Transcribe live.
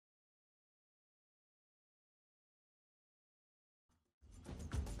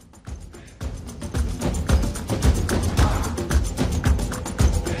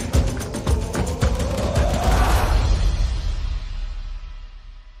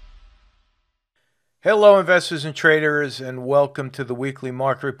Hello, investors and traders, and welcome to the weekly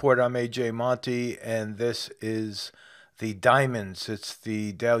market report. I'm AJ Monty, and this is the Diamonds. It's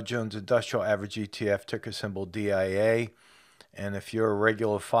the Dow Jones Industrial Average ETF, ticker symbol DIA. And if you're a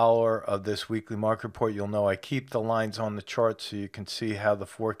regular follower of this weekly market report, you'll know I keep the lines on the chart so you can see how the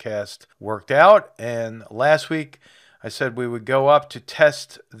forecast worked out. And last week, I said we would go up to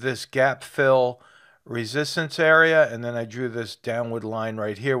test this gap fill resistance area, and then I drew this downward line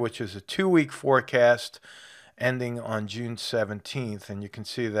right here, which is a 2-week forecast ending on June 17th. And you can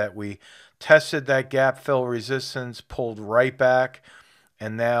see that we tested that gap fill resistance, pulled right back,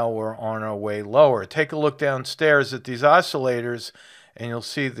 and now we're on our way lower. Take a look downstairs at these oscillators, and you'll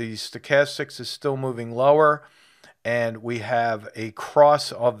see the stochastics is still moving lower, and we have a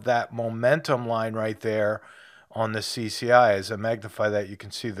cross of that momentum line right there on the CCI. As I magnify that, you can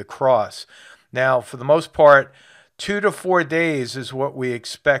see the cross. Now, for the most part, 2 to 4 days is what we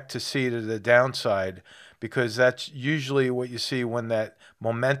expect to see to the downside, because that's usually what you see when that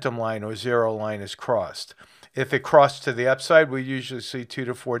momentum line or zero line is crossed. If it crossed to the upside, we usually see 2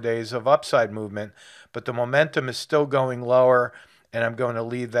 to 4 days of upside movement, but the momentum is still going lower, and I'm going to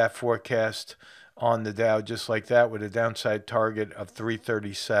leave that forecast on the Dow just like that with a downside target of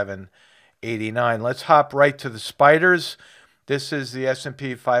 337.89. Let's hop right to the spiders. This is the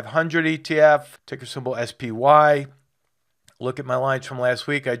S&P 500 ETF, ticker symbol SPY. Look at my lines from last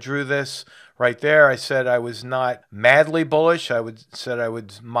week. I drew this right there. I said I was not madly bullish. Said I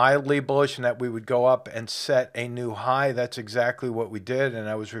was mildly bullish and that we would go up and set a new high. That's exactly what we did, and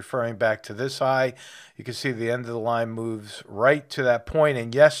I was referring back to this high. You can see the end of the line moves right to that point.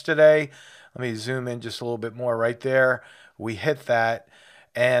 And yesterday, let me zoom in just a little bit more right there. We hit that.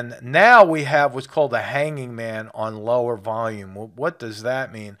 And now we have what's called a hanging man on lower volume. Well, what does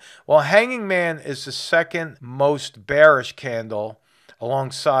that mean? Well, hanging man is the second most bearish candle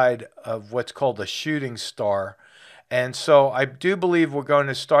alongside of what's called a shooting star. And so I do believe we're going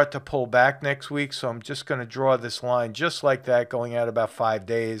to start to pull back next week. So I'm just going to draw this line just like that, going out about 5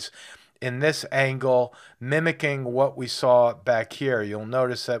 days in this angle, mimicking what we saw back here. You'll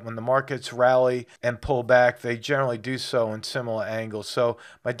notice that when the markets rally and pull back, they generally do so in similar angles. So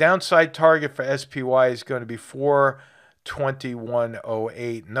my downside target for SPY is going to be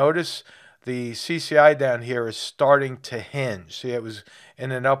 421.08. Notice the CCI down here is starting to hinge. See, it was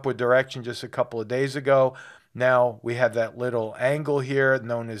in an upward direction just a couple of days ago. Now we have that little angle here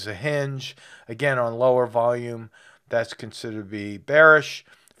known as a hinge. Again, on lower volume, that's considered to be bearish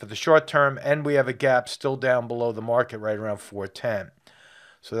for the short term, and we have a gap still down below the market right around 410.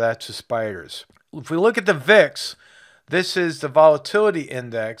 So that's the spiders. If we look at the VIX, this is the volatility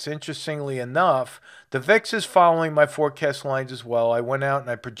index. Interestingly enough, the VIX is following my forecast lines as well. I went out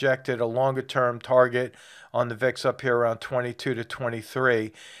and I projected a longer term target on the VIX up here around 22 to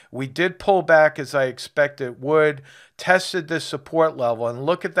 23. We did pull back as I expected it would, tested this support level, and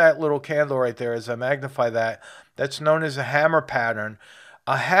look at that little candle right there as I magnify that. That's known as a hammer pattern.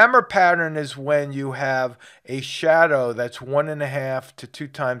 A hammer pattern is when you have a shadow that's 1.5 to 2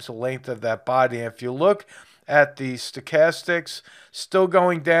 times the length of that body. And if you look at the stochastics, still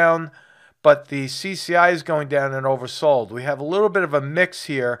going down, but the CCI is going down and oversold. We have a little bit of a mix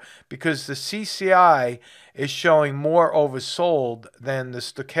here because the CCI is showing more oversold than the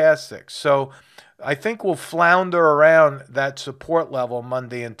stochastics. So I think we'll flounder around that support level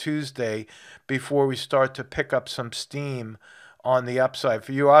Monday and Tuesday before we start to pick up some steam on the upside.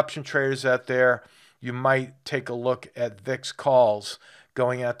 For you option traders out there, you might take a look at VIX calls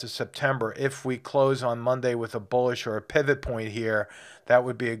going out to September. If we close on Monday with a bullish or a pivot point here, that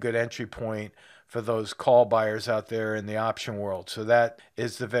would be a good entry point for those call buyers out there in the option world. So that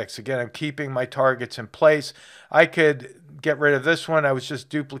is the VIX. Again, I'm keeping my targets in place. I could get rid of this one. I was just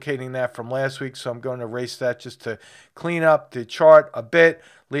duplicating that from last week, so I'm going to erase that just to clean up the chart a bit,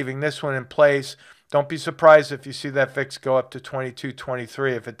 leaving this one in place. Don't be surprised if you see that VIX go up to 22,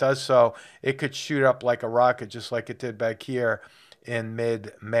 23. If it does so, it could shoot up like a rocket, just like it did back here in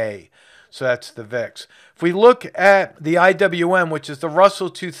mid-May. So that's the VIX. If we look at the IWM, which is the Russell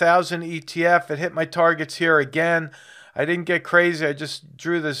 2000 ETF, it hit my targets here again. I didn't get crazy. I just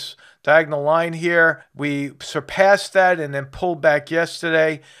drew this diagonal line here. We surpassed that and then pulled back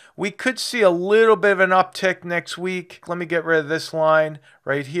yesterday. We could see a little bit of an uptick next week. Let me get rid of this line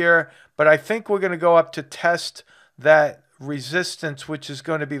right here. But I think we're going to go up to test that resistance, which is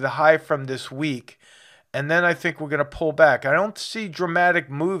going to be the high from this week. And then I think we're going to pull back. I don't see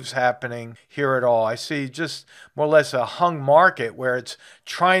dramatic moves happening here at all. I see just more or less a hung market where it's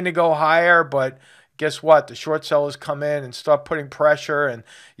trying to go higher, but guess what? The short sellers come in and start putting pressure. And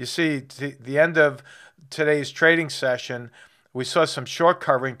you see the end of today's trading session, We saw some short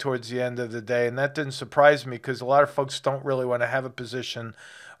covering towards the end of the day, and that didn't surprise me because a lot of folks don't really want to have a position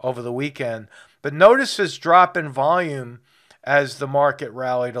over the weekend. But notice this drop in volume as the market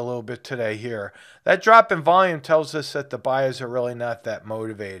rallied a little bit today here. That drop in volume tells us that the buyers are really not that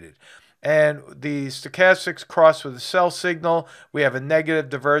motivated. And the stochastics cross with a sell signal. We have a negative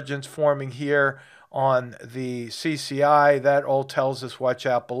divergence forming here on the CCI. That all tells us watch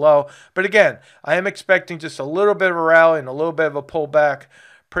out below. But again, I am expecting just a little bit of a rally and a little bit of a pullback.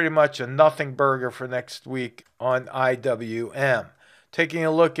 Pretty much a nothing burger for next week on IWM. Taking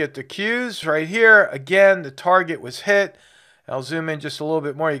a look at the Qs right here. Again, the target was hit. I'll zoom in just a little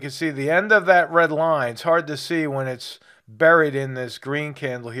bit more. You can see the end of that red line. It's hard to see when it's buried in this green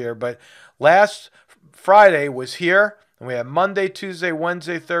candle here, but last Friday was here, and we have Monday, Tuesday,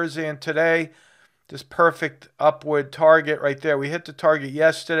 Wednesday, Thursday, and today. This perfect upward target right there. We hit the target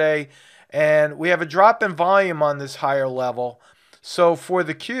yesterday, and we have a drop in volume on this higher level. So for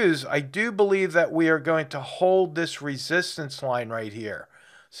the Qs, I do believe that we are going to hold this resistance line right here.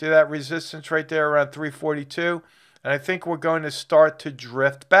 See that resistance right there around 342? And I think we're going to start to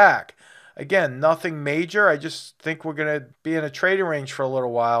drift back. Again, nothing major. I just think we're going to be in a trading range for a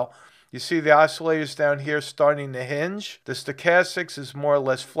little while. You see the oscillators down here starting to hinge. The stochastics is more or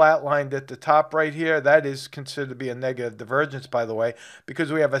less flatlined at the top right here. That is considered to be a negative divergence, by the way,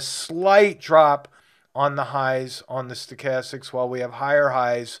 because we have a slight drop on the highs on the stochastics while we have higher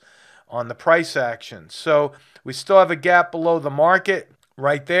highs on the price action. So we still have a gap below the market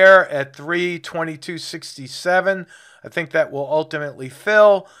right there at 322.67. I think that will ultimately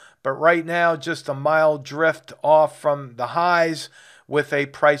fill. But right now, just a mild drift off from the highs with a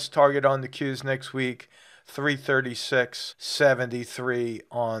price target on the Qs next week, 336.73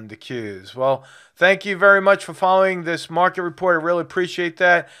 on the Qs. Well, thank you very much for following this market report. I really appreciate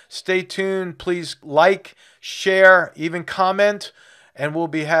that. Stay tuned. Please like, share, even comment, and we'll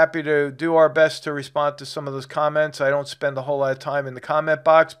be happy to do our best to respond to some of those comments. I don't spend a whole lot of time in the comment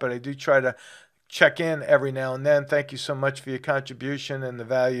box, but I do try to check in every now and then. Thank you so much for your contribution and the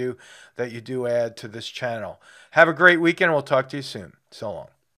value that you do add to this channel. Have a great weekend. We'll talk to you soon. So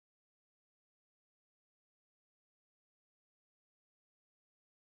long.